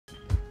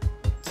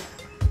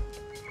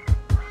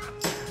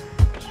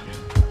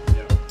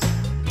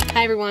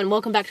Hi everyone,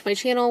 welcome back to my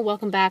channel.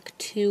 Welcome back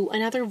to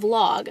another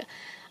vlog.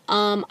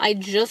 I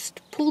just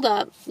pulled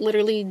up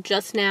literally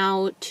just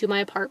now to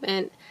my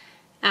apartment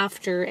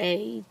after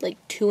a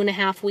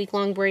 2.5 week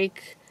long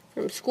break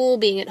from school,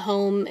 being at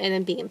home and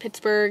then being in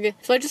Pittsburgh.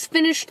 So I just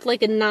finished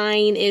like a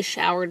 9-ish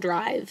hour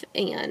drive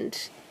and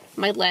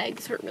my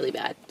legs hurt really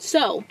bad.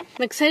 So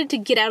I'm excited to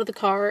get out of the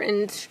car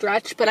and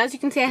stretch, but as you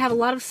can see I have a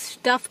lot of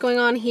stuff going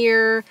on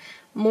here,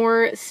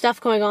 more stuff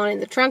going on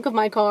in the trunk of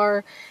my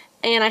car,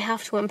 and I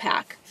have to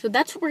unpack. So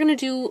that's what we're gonna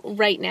do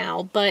right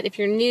now. But if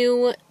you're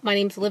new, my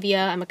name's Olivia.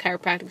 I'm a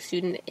chiropractic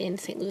student in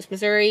St. Louis,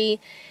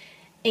 Missouri,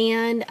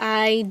 and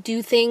I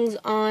do things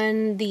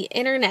on the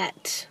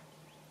internet.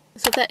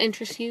 So if that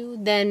interests you,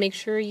 then make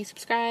sure you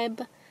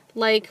subscribe,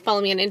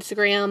 follow me on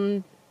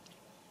Instagram.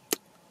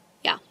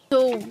 Yeah.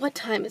 So what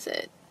time is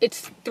it?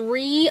 It's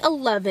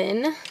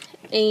 3:11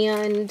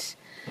 and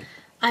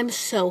I'm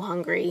so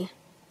hungry.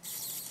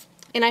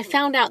 And I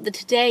found out that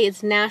today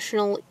is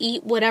National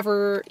Eat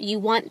Whatever You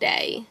Want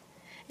Day.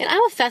 And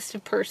I'm a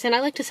festive person.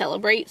 I like to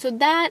celebrate. So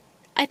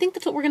I think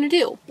that's what we're going to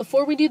do.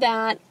 Before we do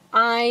that,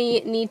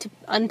 I need to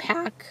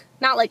unpack.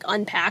 Not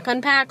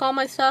unpack all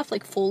my stuff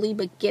fully,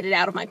 but get it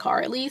out of my car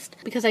at least.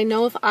 Because I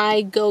know if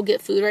I go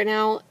get food right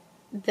now,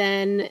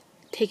 then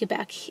take it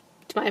back to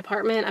my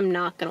apartment, I'm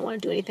not going to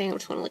want to do anything. I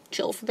just want to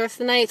chill for the rest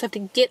of the night. So I have to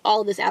get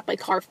all of this out of my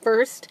car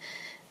first,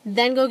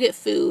 then go get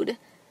food,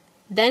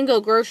 then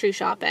go grocery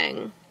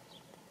shopping,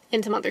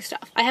 and some other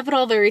stuff. I have it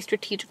all very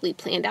strategically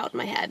planned out in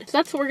my head. So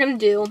that's what we're gonna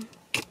do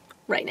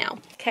right now.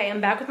 Okay,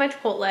 I'm back with my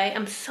Chipotle.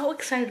 I'm so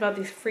excited about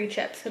these free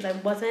chips because I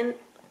wasn't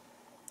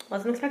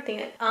expecting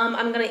it.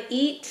 I'm gonna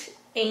eat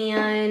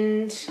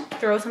and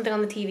throw something on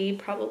the TV,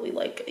 probably a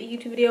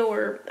YouTube video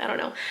or I don't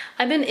know.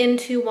 I've been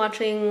into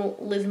watching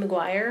Liz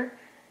McGuire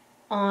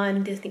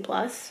on Disney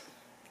Plus.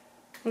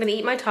 I'm gonna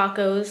eat my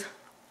tacos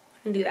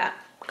and do that.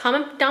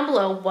 Comment down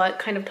below what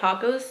kind of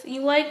tacos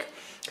you like.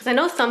 Because I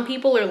know some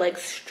people are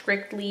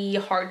strictly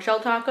hard shell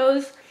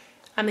tacos.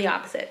 I'm the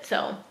opposite.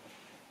 So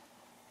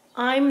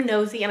I'm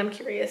nosy and I'm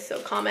curious. So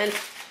comment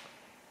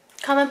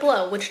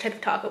below which type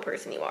of taco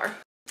person you are.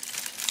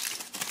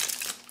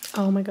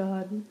 Oh my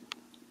God.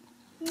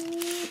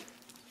 I'm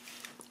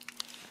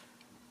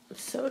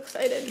so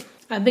excited.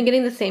 I've been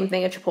getting the same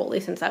thing at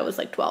Chipotle since I was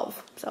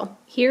 12. So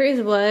here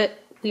is what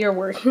we are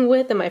working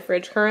with in my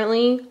fridge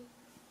currently.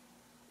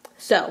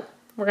 So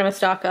we're gonna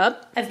stock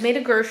up. I've made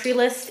a grocery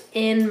list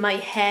in my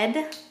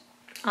head,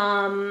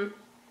 and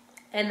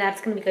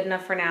that's gonna be good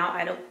enough for now.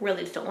 I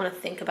just don't want to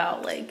think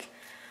about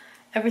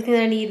everything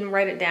that I need and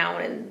write it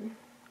down and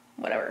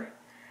whatever.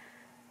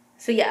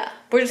 So yeah,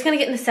 we're just gonna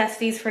get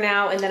necessities for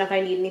now, and then if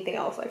I need anything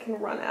else, I can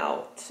run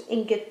out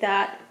and get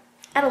that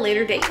at a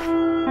later date.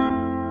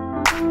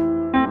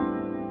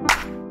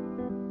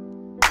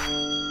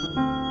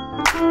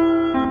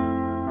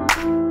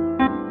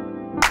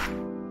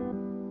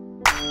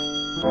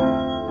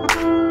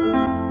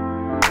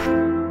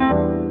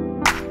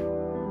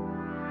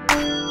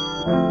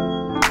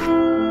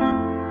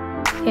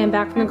 Okay, I'm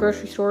back from the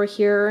grocery store.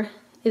 Here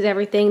is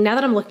everything. Now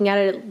that I'm looking at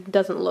it, it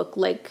doesn't look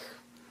like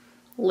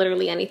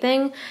literally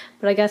anything,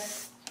 but I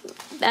guess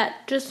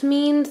that just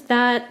means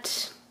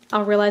that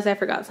I'll realize I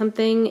forgot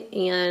something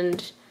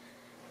and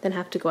then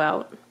have to go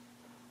out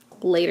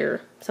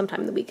later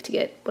sometime in the week to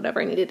get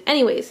whatever I needed.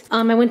 Anyways,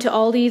 I went to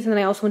Aldi's and then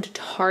I also went to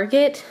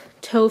Target.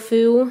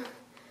 Tofu.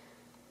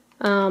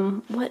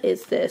 What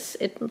is this?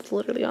 It's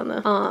literally on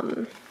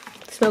the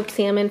smoked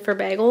salmon for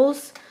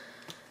bagels.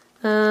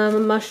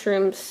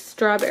 Mushrooms,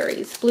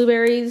 strawberries,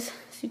 blueberries,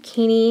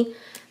 zucchini,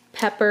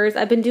 peppers.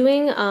 I've been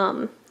doing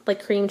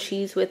cream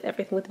cheese with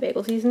everything with the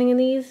bagel seasoning in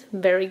these.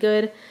 Very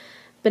good.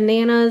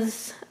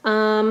 Bananas,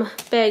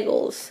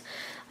 bagels.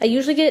 I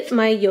usually get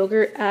my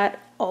yogurt at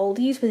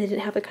Aldi's, but they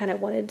didn't have the kind I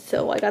wanted,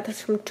 so I got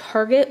this from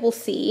Target. We'll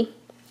see.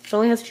 It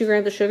only has 2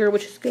 grams of sugar,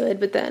 which is good,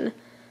 but then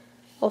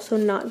also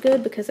not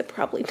good because it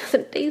probably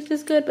doesn't taste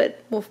as good,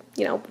 but well,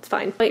 it's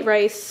fine. White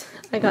rice.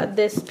 I got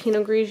this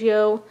Pinot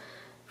Grigio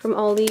from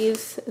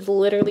Aldi's. It's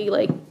literally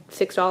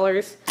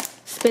 $6.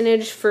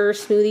 Spinach for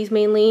smoothies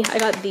mainly. I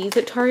got these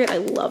at Target. I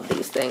love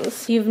these things.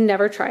 If you've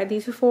never tried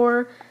these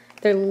before,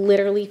 they're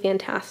literally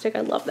fantastic.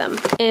 I love them.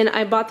 And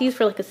I bought these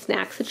for a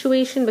snack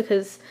situation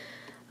because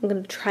I'm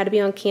gonna try to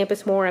be on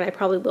campus more, and I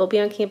probably will be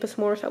on campus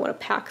more, so I wanna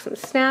pack some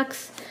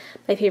snacks.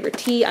 My favorite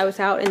tea, I was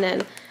out, and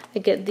then I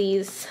get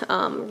these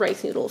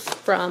rice noodles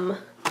from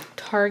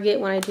Target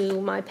when I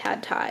do my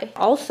pad thai.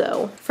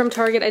 Also, from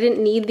Target, I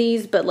didn't need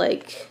these, but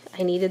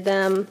I needed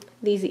them.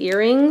 These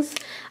earrings.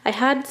 I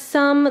had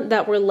some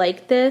that were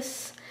like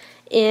this,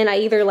 and I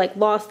either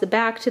lost the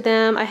back to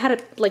them. I had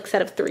a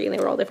set of 3 and they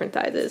were all different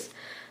sizes,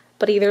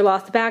 but I either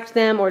lost the back to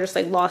them or just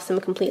lost them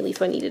completely,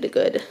 so I needed a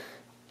good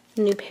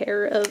new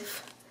pair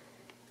of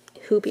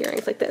hoop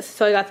earrings like this.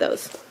 So I got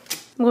those.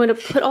 I'm going to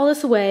put all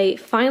this away,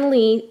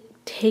 finally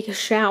take a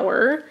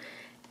shower,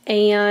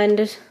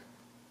 and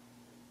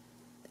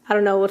I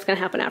don't know what's gonna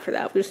happen after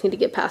that. We just need to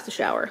get past the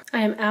shower.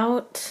 I'm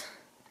out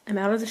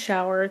of the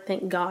shower,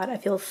 thank God. I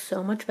feel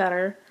so much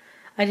better.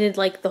 I did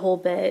the whole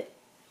bit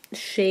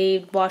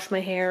shaved, washed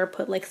my hair,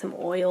 put like some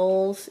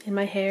oils in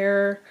my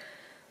hair,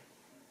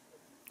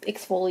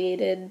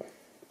 exfoliated,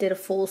 did a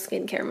full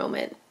skincare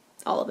moment,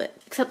 all of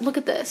it. Except look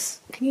at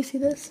this. Can you see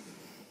this?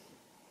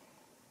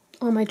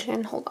 On my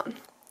chin, hold on.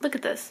 Look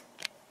at this.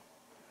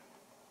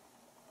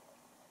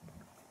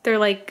 They're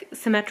like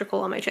symmetrical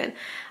on my chin.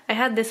 I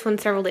had this one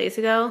several days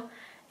ago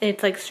and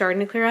it's like starting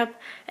to clear up.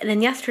 And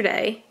then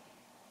yesterday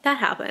that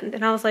happened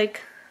and I was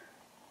like,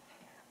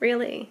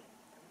 really?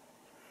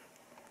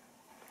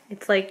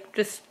 It's like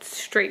just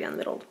straight down the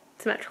middle,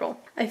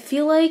 symmetrical. I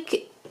feel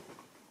like,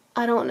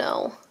 I don't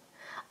know.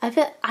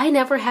 I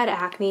never had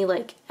acne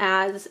like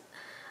as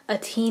a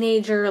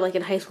teenager, like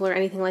in high school or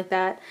anything like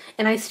that.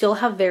 And I still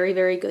have very,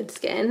 very good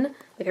skin.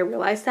 Like I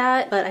realize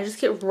that, but I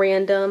just get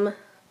random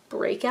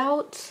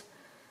breakouts.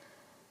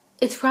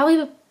 It's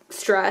probably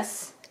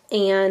stress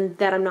and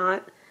that I'm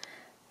not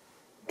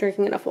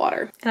drinking enough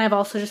water. And I've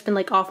also just been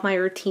like off my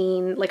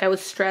routine. Like I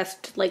was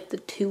stressed like the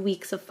 2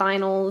 weeks of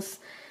finals,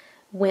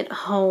 went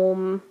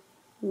home,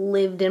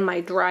 lived in my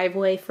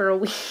driveway for a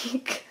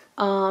week.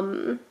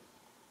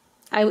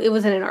 It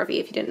was in an RV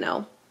if you didn't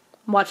know.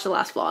 Watch the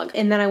last vlog.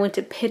 And then I went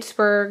to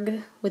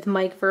Pittsburgh with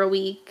Mike for a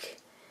week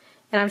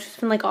and I've just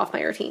been like off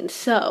my routine.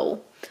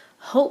 So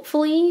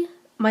hopefully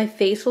my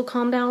face will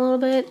calm down a little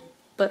bit,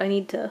 but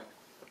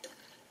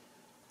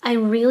I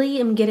really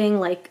am getting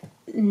like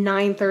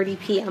 9:30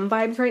 p.m.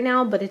 vibes right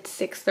now, but it's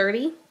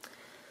 6:30.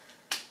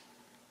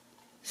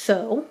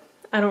 So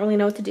I don't really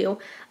know what to do.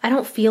 I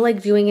don't feel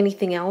like doing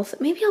anything else.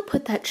 Maybe I'll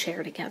put that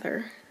chair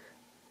together.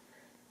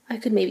 I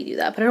could maybe do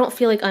that, but I don't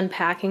feel like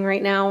unpacking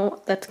right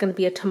now. That's going to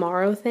be a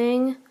tomorrow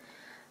thing.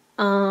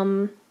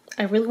 I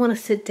really want to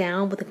sit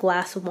down with a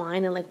glass of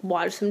wine and like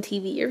watch some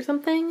TV or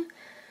something.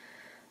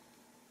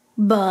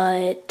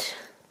 But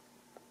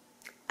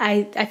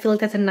I feel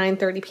like that's a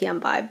 9:30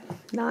 p.m. vibe,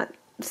 not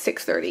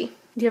 6:30.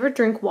 Do you ever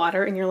drink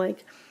water and you're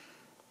like,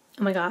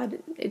 oh my god,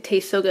 it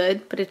tastes so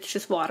good, but it's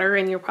just water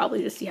and you're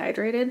probably just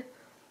dehydrated?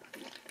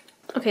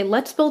 Okay,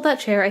 let's build that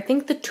chair. I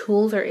think the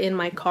tools are in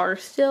my car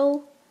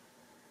still.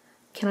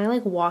 Can I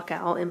like walk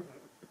out and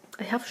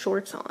I have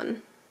shorts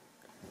on?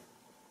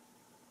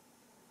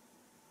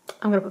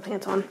 I'm gonna put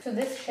pants on. So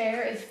this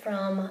chair is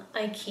from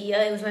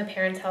IKEA. It was my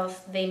parents' house.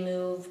 They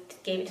moved,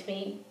 gave it to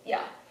me.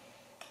 Yeah.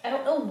 I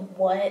don't know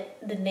what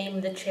the name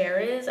of the chair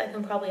is. I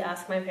can probably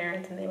ask my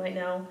parents and they might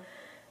know.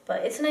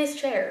 But it's a nice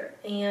chair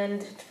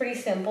and it's pretty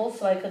simple,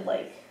 so I could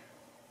like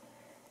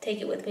take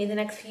it with me the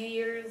next few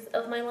years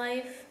of my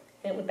life.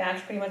 It would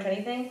match pretty much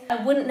anything.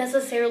 I wouldn't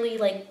necessarily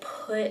like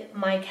put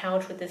my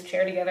couch with this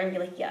chair together and be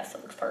like, yes,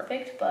 it looks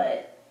perfect,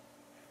 but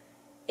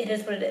it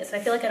is what it is. I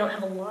feel like I don't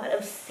have a lot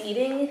of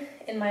seating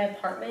in my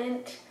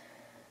apartment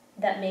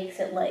that makes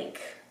it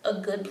like a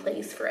good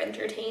place for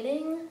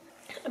entertaining.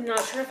 I'm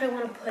not sure if I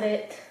want to put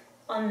it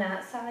on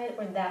that side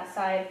or that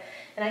side,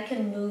 and I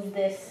can move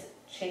this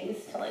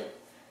chaise to like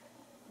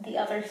the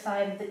other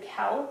side of the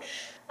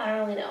couch. I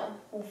don't really know.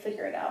 We'll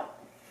figure it out.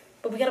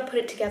 But we gotta put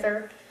it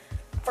together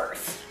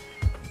first.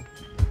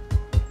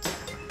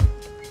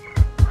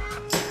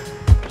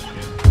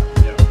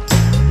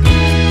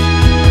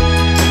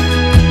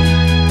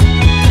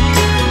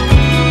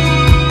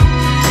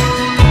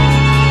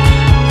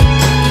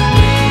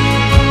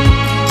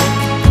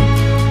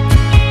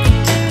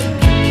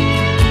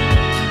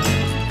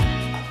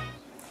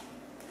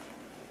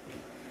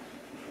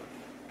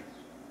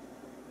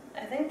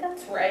 I think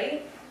that's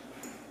right.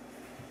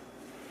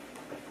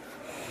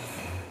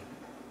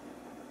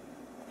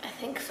 I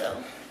think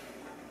so.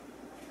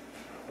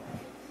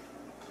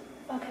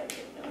 Okay,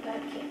 no,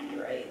 that can't be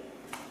right.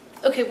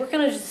 Okay, we're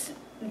gonna just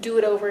do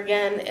it over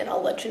again and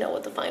I'll let you know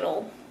what the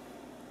final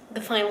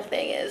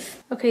thing is.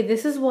 Okay,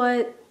 this is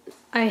what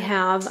I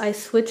have. I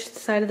switched the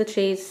side of the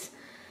chaise,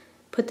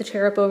 put the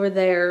chair up over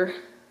there.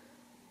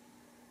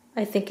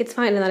 I think it's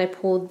fine, and then I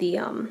pulled the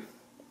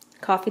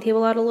coffee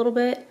table out a little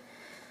bit.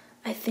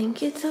 I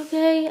think it's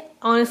okay.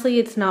 Honestly,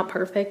 it's not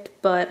perfect,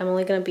 but I'm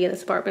only gonna be in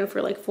this apartment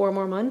for like 4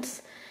 more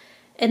months.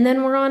 And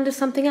then we're on to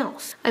something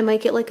else. I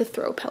might get like a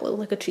throw pillow,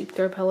 like a cheap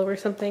throw pillow or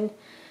something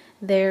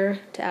there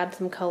to add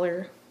some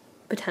color.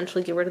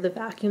 Potentially get rid of the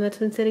vacuum that's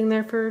been sitting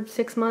there for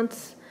 6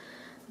 months.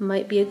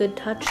 Might be a good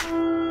touch.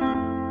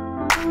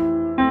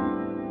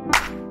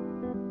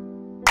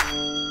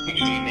 Good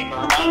evening,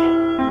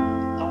 Armando.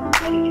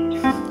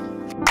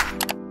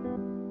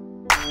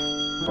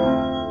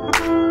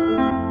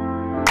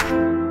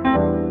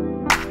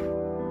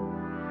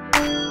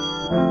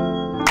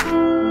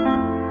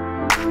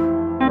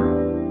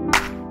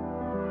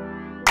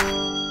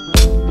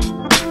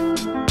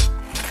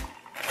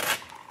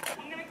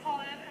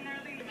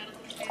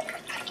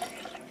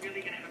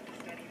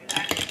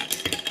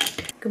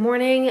 Good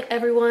morning,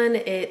 everyone.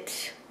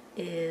 It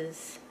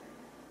is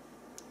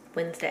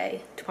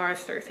Wednesday. Tomorrow's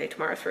Thursday.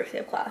 Tomorrow's first day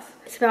of class.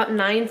 It's about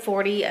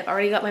 9:40. I've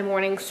already got my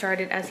morning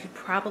started, as you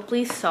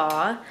probably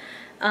saw.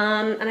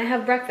 And I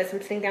have breakfast.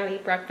 I'm sitting down to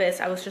eat breakfast.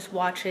 I was just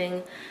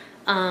watching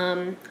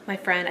my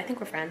friend. I think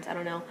we're friends. I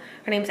don't know.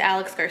 Her name's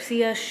Alex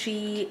Garcia.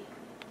 She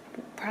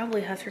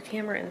probably has her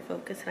camera in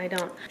focus and I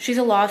don't. She's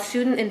a law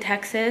student in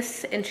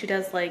Texas and she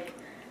does like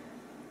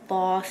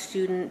law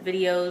student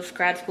videos,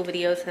 grad school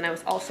videos. And I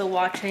was also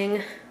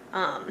watching,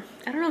 I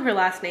don't know her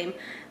last name,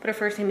 but her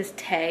first name is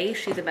Tay.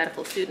 She's a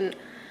medical student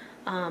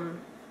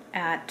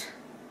at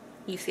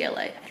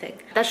UCLA, I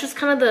think. That's just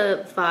kind of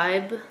the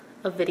vibe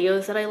of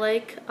videos that I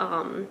like,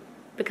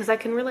 because I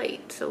can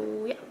relate,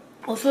 so yeah.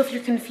 Also, if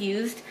you're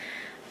confused,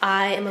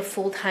 I am a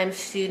full-time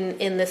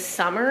student in the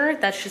summer.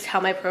 That's just how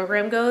my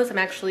program goes. I'm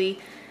actually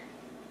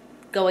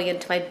going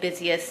into my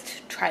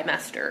busiest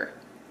trimester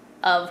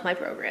of my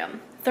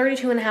program.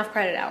 32.5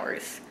 credit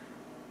hours.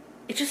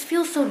 It just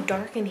feels so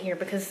dark in here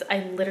because I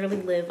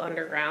literally live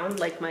underground.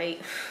 Like my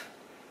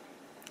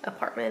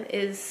apartment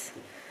is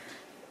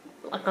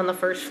like on the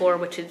first floor,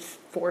 which is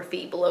 4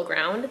 feet below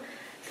ground.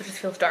 So it just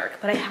feels dark.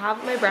 But I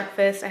have my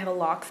breakfast. I have a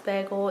lox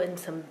bagel and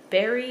some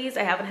berries.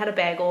 I haven't had a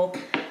bagel,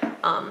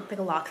 like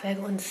a lox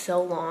bagel in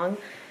so long.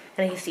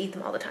 And I used to eat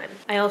them all the time.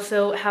 I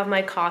also have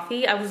my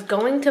coffee. I was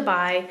going to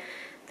buy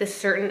this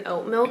certain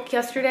oat milk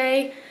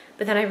yesterday,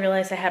 but then I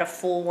realized I had a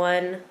full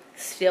one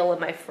still in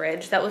my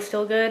fridge that was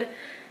still good.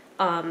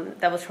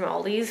 That was from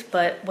Aldi's.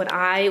 But when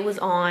I was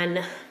on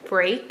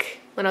break,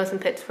 when I was in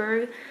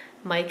Pittsburgh,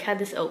 Mike had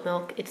this oat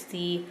milk. It's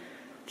the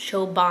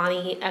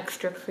Chobani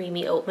extra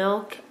creamy oat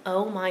milk.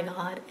 Oh my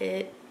God,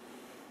 it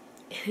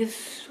is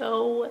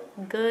so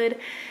good.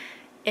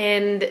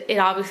 And it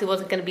obviously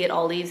wasn't going to be at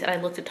Aldi's, and I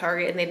looked at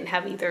Target and they didn't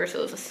have either, so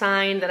it was a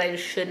sign that I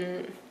just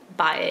shouldn't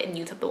buy it and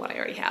use up the one I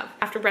already have.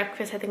 After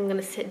breakfast, I think I'm going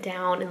to sit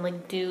down and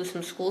like do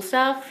some school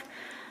stuff.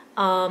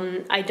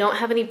 I don't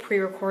have any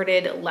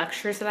pre-recorded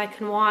lectures that I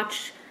can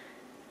watch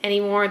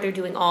anymore. They're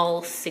doing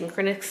all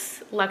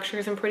synchronous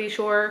lectures, I'm pretty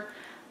sure.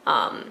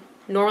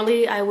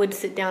 Normally I would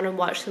sit down and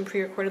watch some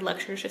pre-recorded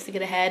lectures just to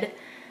get ahead,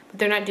 but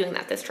they're not doing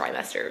that this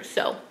trimester,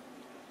 so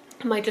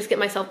I might just get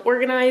myself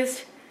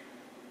organized.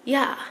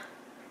 Yeah,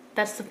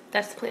 that's the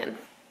plan.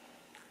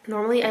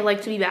 Normally I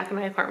like to be back in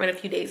my apartment a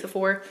few days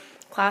before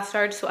class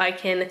starts so I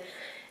can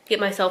get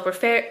myself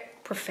prepared.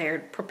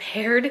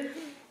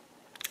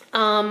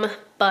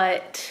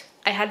 But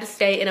I had to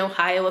stay in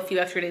Ohio a few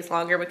extra days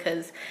longer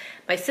because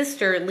my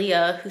sister,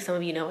 Leah, who some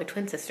of you know, my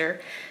twin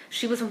sister,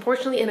 she was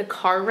unfortunately in a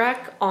car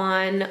wreck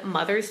on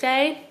Mother's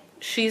Day.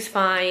 She's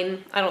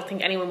fine. I don't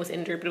think anyone was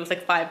injured, but it was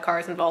like 5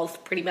 cars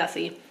involved, pretty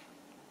messy.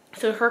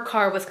 So her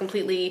car was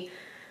completely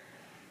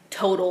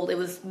totaled. It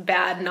was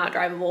bad, not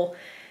drivable.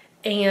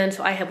 And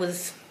so I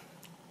was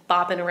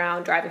bopping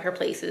around, driving her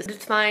places.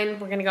 It's fine.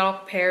 We're gonna get all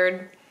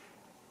prepared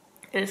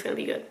and it's gonna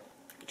be good.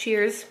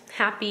 Cheers.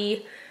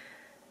 Happy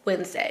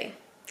Wednesday.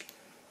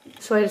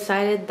 So I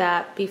decided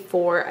that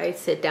before I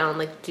sit down,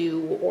 like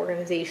do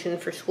organization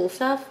for school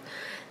stuff,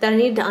 that I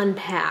need to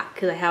unpack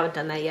because I haven't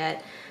done that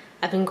yet.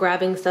 I've been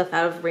grabbing stuff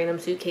out of random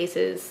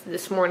suitcases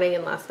this morning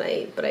and last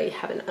night, but I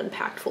haven't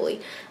unpacked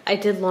fully. I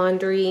did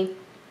laundry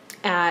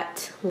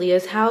at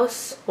Leah's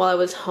house while I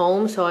was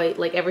home, so I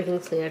like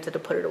everything's clean. I just had to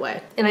put it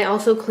away. And I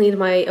also cleaned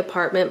my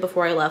apartment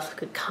before I left so I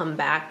could come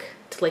back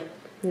to like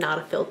not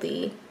a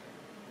filthy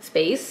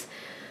space.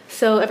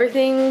 So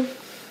everything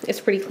is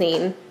pretty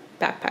clean.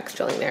 Backpack's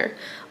chilling there.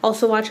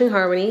 Also watching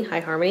Harmony. Hi,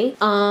 Harmony.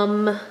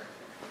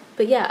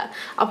 But yeah,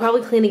 I'll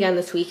probably clean again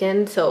this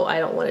weekend, so I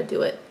don't want to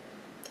do it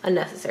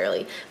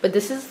unnecessarily. But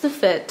this is the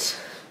fit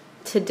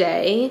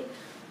today.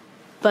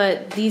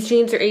 But these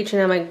jeans are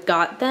H&M. I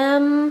got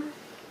them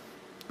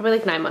probably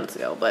like 9 months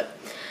ago. But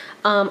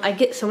I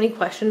get so many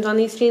questions on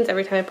these jeans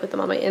every time I put them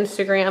on my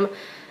Instagram.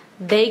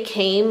 They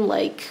came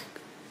like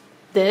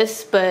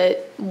this,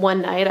 but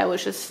one night I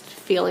was just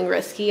feeling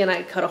risky and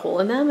I cut a hole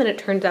in them and it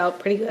turns out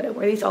pretty good. I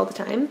wear these all the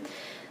time.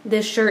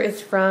 This shirt is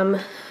from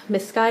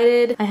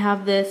Missguided. I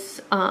have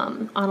this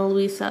Ana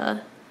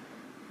Luisa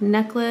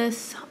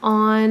necklace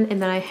on,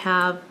 and then I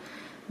have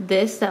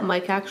this that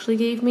Mike actually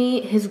gave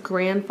me. His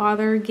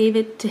grandfather gave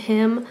it to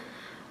him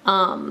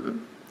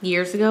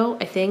years ago,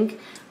 I think,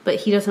 but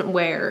he doesn't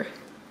wear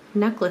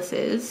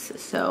necklaces,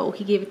 so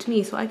he gave it to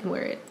me so I can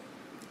wear it.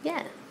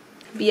 Yeah.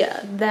 But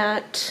yeah,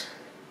 that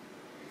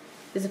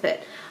is a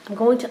bit. I'm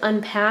going to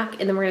unpack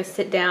and then we're going to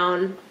sit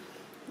down,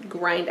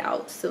 grind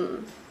out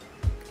some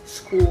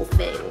school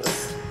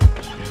things.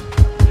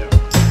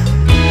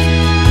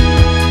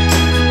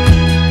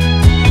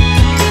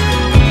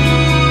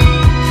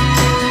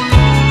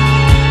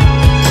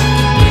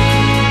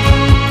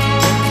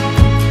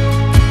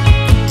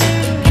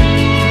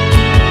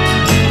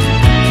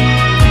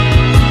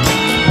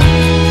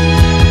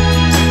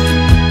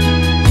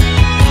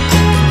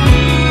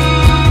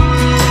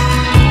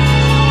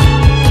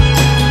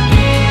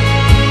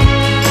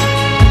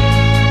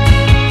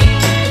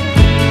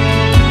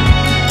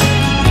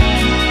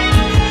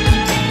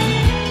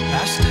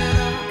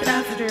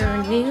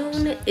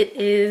 It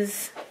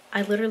is,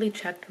 I literally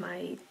checked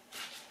my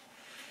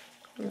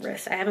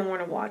wrist. I haven't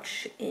worn a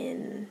watch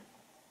in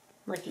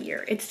like a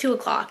year. It's 2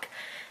 o'clock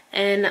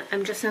and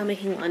I'm just now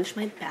making lunch.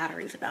 My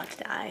battery's about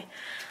to die.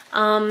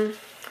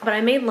 But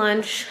I made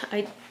lunch.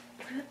 Where did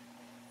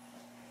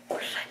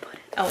I put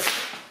it? Oh,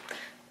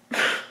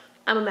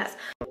 I'm a mess.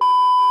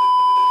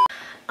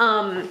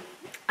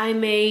 I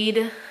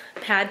made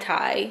pad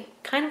thai,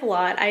 kind of a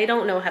lot. I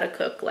don't know how to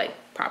cook like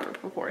proper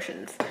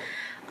proportions.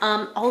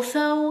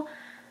 Also,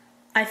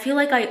 I feel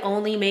like I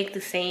only make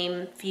the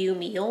same few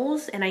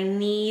meals and I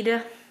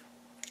need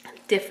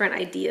different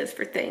ideas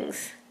for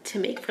things to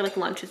make for like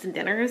lunches and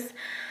dinners.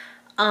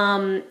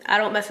 I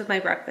don't mess with my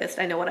breakfast.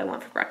 I know what I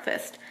want for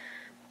breakfast,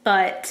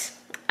 but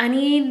I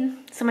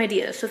need some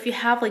ideas. So if you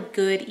have like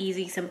good,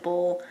 easy,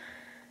 simple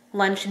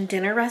lunch and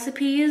dinner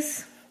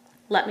recipes,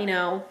 let me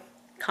know.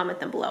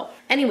 Comment them below.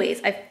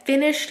 Anyways, I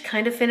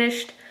kind of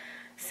finished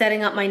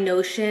setting up my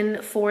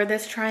Notion for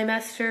this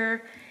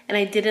trimester, and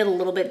I did it a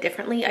little bit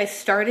differently. I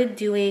started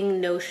doing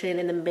Notion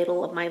in the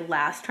middle of my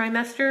last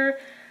trimester,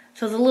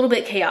 so it was a little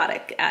bit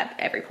chaotic at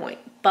every point,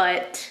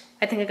 but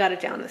I think I got it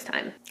down this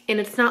time. And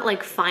it's not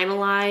like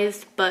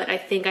finalized, but I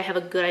think I have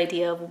a good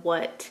idea of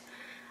what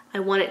I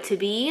want it to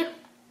be.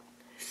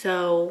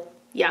 So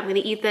yeah, I'm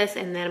gonna eat this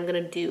and then I'm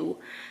gonna do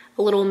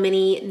a little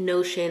mini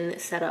Notion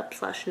setup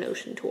 /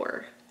 Notion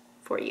tour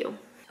for you.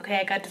 Okay,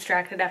 I got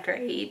distracted after I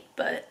ate,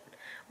 but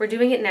we're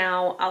doing it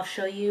now. I'll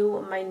show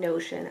you my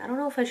Notion. I don't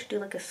know if I should do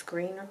like a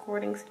screen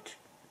recording.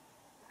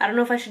 I don't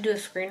know if I should do a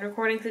screen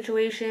recording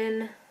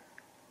situation.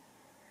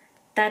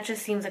 That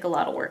just seems like a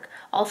lot of work.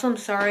 Also, I'm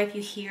sorry if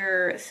you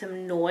hear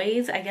some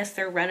noise. I guess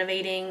they're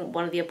renovating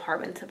one of the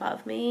apartments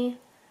above me.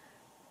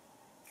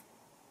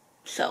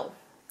 So,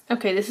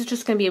 okay, this is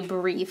just gonna be a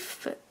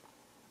brief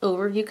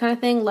overview kind of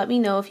thing. Let me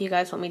know if you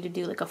guys want me to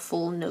do like a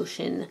full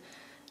Notion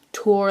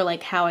tour,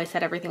 like how I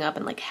set everything up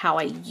and like how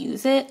I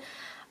use it.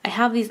 I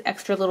have these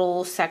extra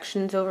little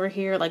sections over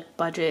here, like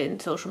budget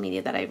and social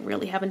media, that I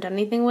really haven't done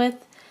anything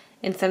with.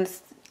 And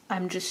since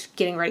I'm just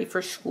getting ready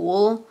for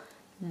school,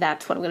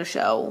 that's what I'm gonna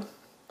show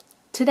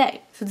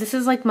today. So this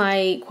is like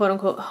my quote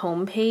unquote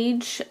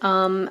homepage.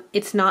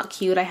 It's not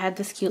cute. I had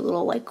this cute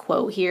little like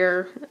quote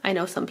here. I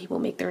know some people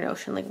make their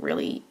Notion like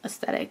really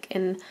aesthetic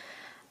and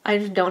I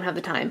just don't have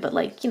the time, but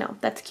like, you know,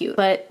 that's cute.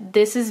 But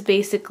this is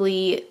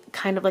basically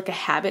kind of like a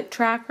habit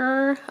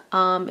tracker,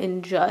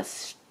 and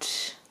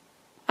just,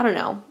 I don't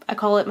know, I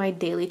call it my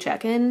daily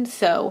check-in.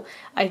 So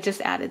I just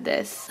added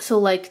this. So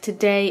like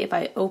today, if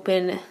I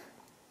open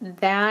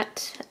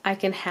that, I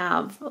can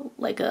have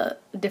like a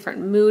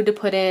different mood to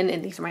put in,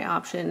 and these are my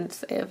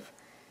options of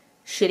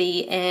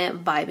shitty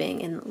and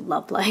vibing and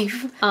love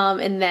life.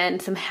 And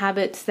then some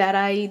habits that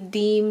I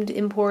deemed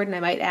important. I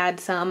might add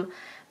some,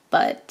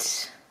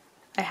 but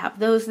I have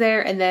those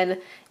there. And then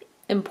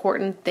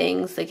important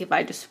things, like if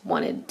I just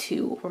wanted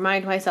to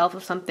remind myself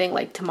of something,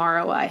 like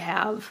tomorrow I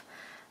have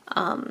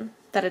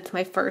that it's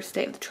my first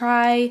day of the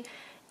try.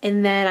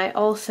 And then I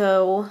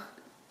also,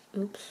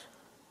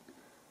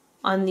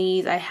 on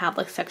these I have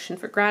like section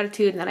for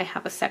gratitude, and then I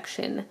have a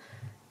section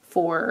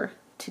for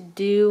to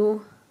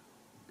do.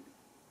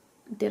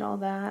 Did all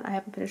that. I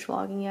haven't finished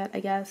vlogging yet, I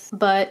guess.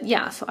 But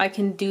yeah, so I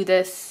can do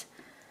this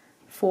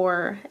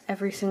for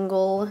every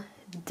single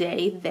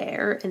day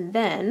there. And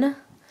then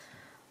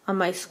on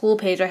my school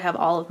page I have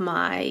all of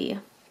my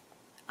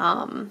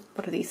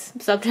what are these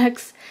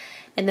subjects,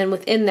 and then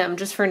within them,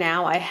 just for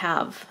now, I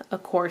have a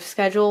course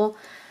schedule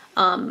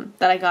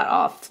that I got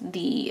off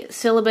the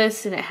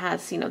syllabus, and it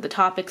has, you know, the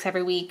topics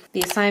every week,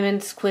 the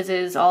assignments,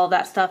 quizzes, all of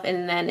that stuff.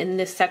 And then in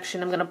this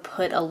section I'm going to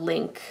put a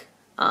link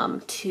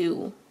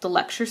to the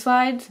lecture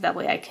slides, so that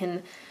way I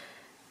can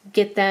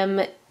get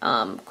them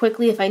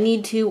quickly if I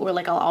need to, or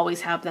like I'll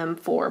always have them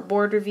for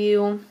board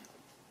review.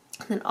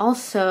 And then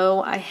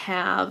also I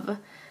have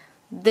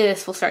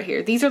this, we'll start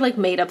here. These are like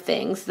made up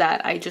things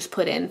that I just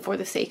put in for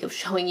the sake of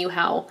showing you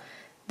how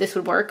this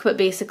would work. But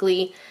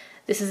basically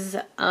this is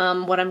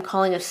what I'm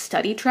calling a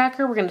study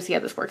tracker. We're going to see how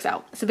this works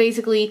out. So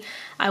basically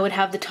I would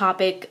have the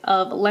topic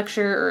of a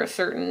lecture or a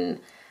certain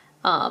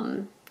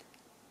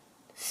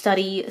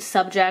study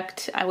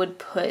subject. I would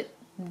put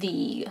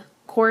the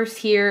course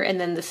here,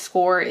 and then the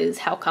score is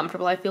how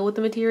comfortable I feel with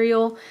the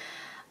material.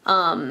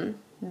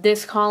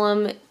 This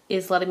column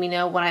is letting me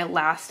know when I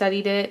last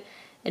studied it,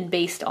 and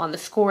based on the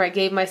score I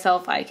gave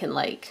myself, I can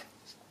like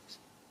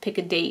pick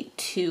a date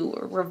to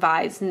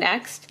revise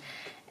next.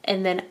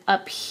 And then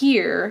up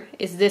here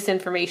is this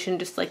information,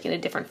 just like in a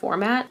different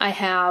format. I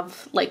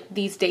have like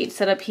these dates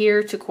set up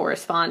here to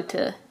correspond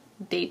to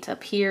dates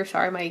up here.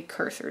 Sorry, my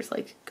cursor's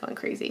like going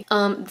crazy.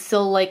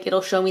 So like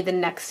it'll show me the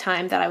next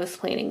time that I was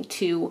planning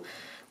to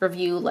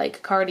review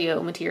like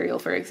cardio material,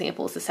 for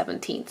example, is the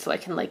 17th. So I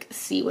can like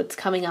see what's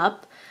coming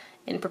up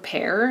and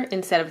prepare,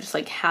 instead of just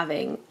like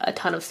having a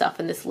ton of stuff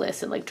in this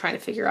list and like trying to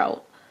figure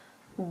out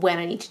when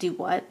I need to do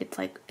what. It's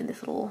like in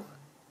this little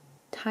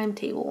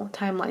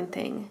timeline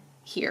thing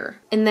here.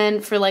 And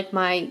then for like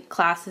my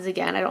classes,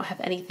 again, I don't have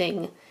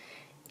anything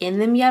in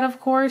them yet, of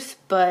course,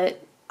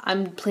 but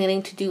I'm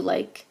planning to do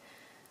like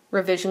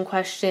revision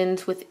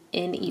questions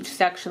within each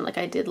section like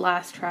I did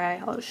last try.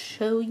 I'll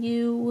show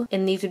you.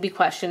 And these would be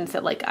questions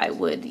that like I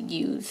would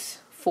use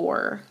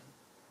for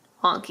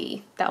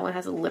Anki. That one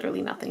has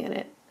literally nothing in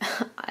it.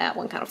 That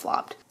one kind of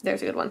flopped.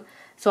 There's a good one.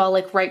 So I'll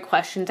like write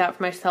questions out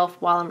for myself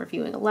while I'm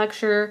reviewing a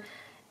lecture,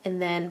 and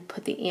then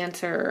put the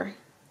answer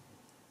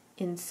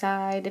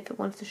inside if it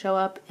wants to show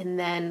up, and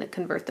then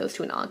convert those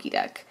to an Anki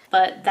deck.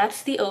 But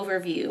that's the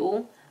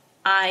overview.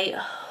 I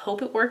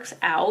hope it works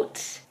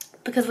out,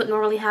 because what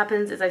normally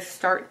happens is I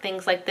start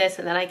things like this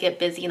and then I get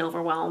busy and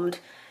overwhelmed,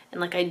 and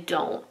like I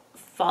don't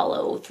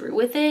follow through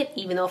with it,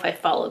 even though if I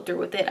followed through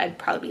with it, I'd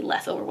probably be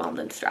less overwhelmed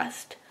and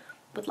stressed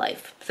with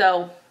life.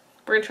 So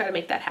we're gonna try to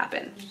make that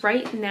happen.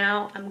 Right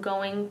now, I'm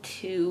going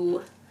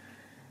to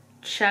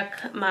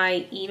check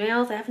my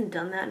emails. I haven't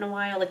done that in a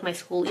while, like my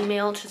school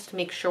email, just to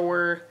make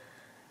sure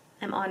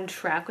I'm on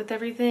track with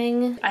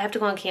everything. I have to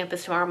go on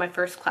campus tomorrow. My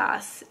first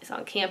class is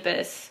on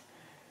campus.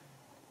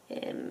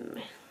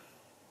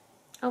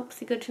 Oh,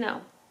 see, good to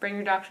know. Bring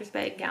your doctor's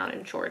bag, gown,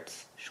 and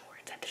shorts.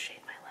 Shorts, I have to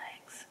shave my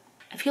legs.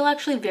 I feel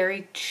actually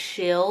very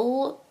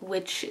chill,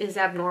 which is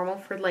abnormal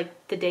for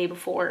like the day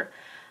before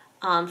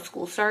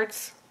school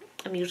starts.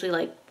 I'm usually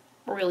like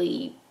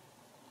really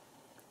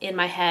in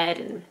my head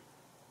and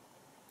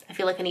I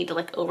feel like I need to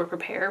like over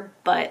prepare,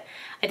 but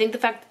I think the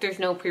fact that there's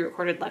no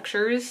pre-recorded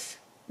lectures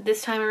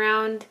this time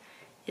around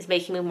is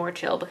making me more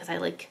chill, because I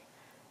like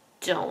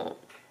don't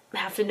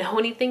have to know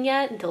anything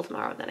yet until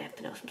tomorrow. Then I have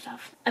to know some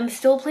stuff. I'm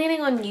still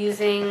planning on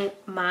using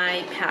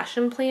my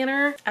passion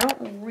planner. I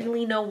don't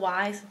really know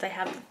why, since I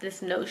have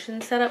this Notion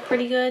set up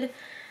pretty good,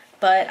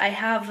 but I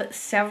have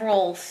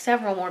several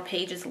more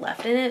pages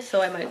left in it,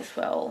 so I might as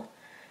well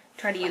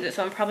try to use it.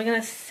 So I'm probably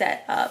gonna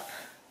set up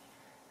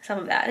some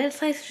of that. And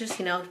it's nice to just,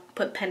 you know,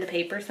 put pen to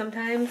paper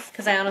sometimes,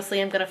 because I honestly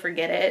am gonna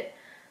forget it.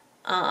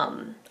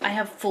 I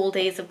have full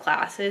days of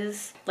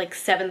classes, like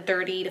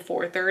 7:30 to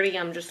 4:30.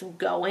 I'm just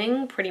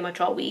going pretty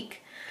much all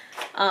week.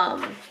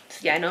 So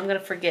yeah, I know I'm gonna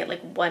forget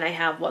like when I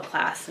have what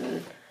class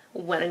and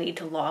when I need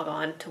to log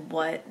on to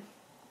what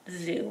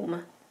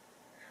Zoom.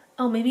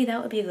 Oh, maybe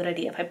that would be a good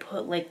idea if I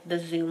put like the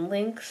Zoom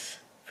links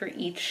for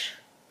each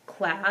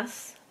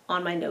class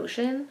on my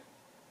Notion.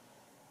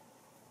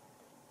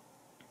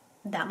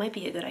 That might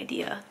be a good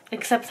idea.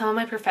 Except some of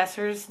my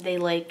professors, they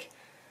like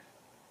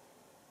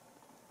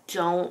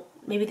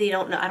maybe they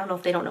don't know. I don't know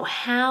if they don't know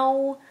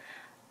how,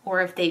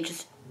 or if they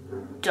just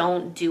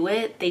don't do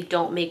it. They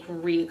don't make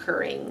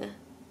reoccurring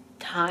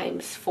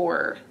times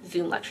for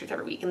Zoom lectures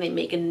every week, and they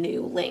make a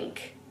new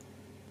link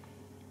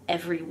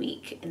every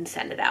week and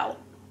send it out.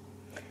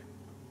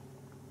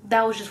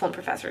 That was just one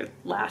professor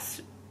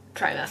last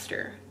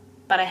trimester,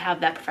 but I have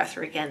that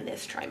professor again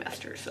this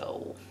trimester,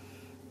 so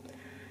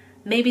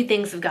maybe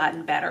things have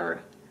gotten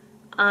better.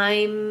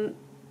 I'm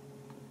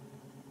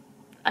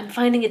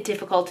finding it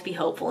difficult to be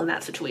hopeful in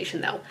that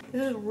situation, though.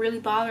 This is really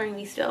bothering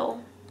me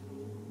still.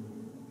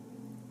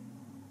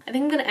 I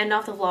think I'm gonna end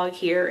off the vlog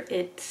here.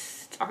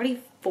 It's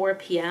already 4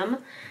 p.m.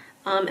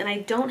 And I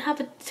don't have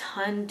a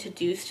ton to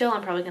do still.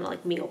 I'm probably gonna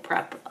like meal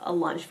prep a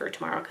lunch for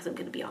tomorrow because I'm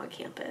gonna be on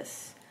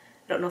campus.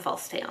 I don't know if I'll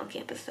stay on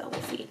campus though,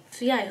 we'll see.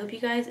 So yeah, I hope you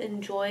guys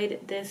enjoyed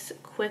this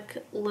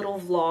quick little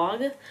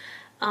vlog.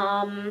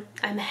 I'm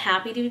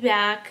happy to be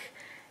back,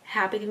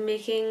 happy to be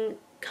making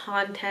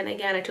content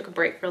again. I took a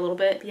break for a little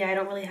bit. Yeah, I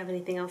don't really have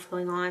anything else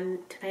going on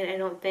tonight, I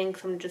don't think,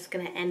 so I'm just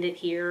gonna end it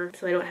here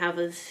so I don't have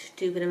a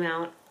stupid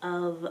amount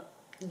of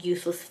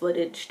useless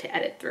footage to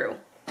edit through,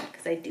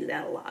 because I do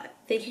that a lot.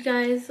 Thank you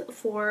guys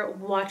for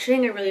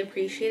watching. I really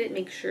appreciate it.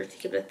 Make sure to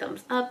give it a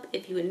thumbs up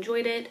if you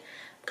enjoyed it.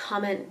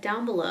 Comment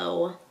down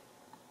below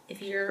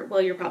if you're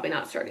probably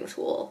not starting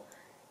school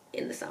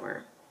in the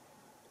summer.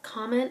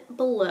 Comment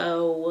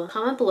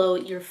below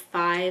your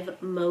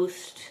 5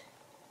 most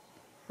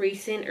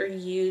recent or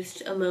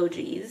used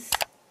emojis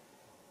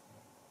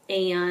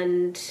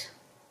and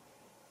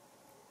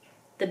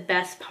the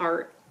best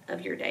part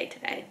of your day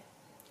today.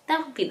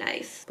 That would be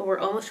nice. But we're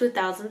almost to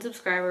 1,000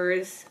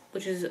 subscribers,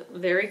 which is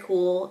very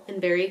cool and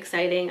very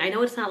exciting. I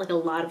know it's not like a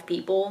lot of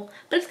people,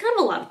 but it's kind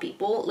of a lot of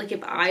people. Like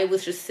if I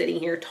was just sitting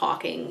here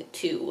talking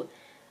to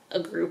a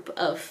group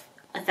of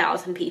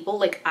 1,000 people,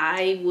 like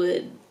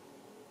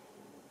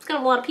it's kind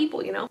of a lot of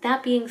people, you know?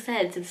 That being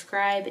said,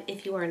 subscribe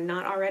if you are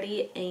not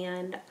already,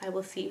 and I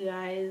will see you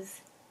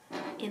guys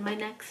in my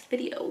next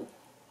video.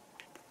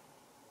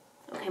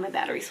 Okay, my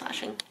battery's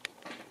flashing.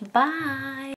 Bye!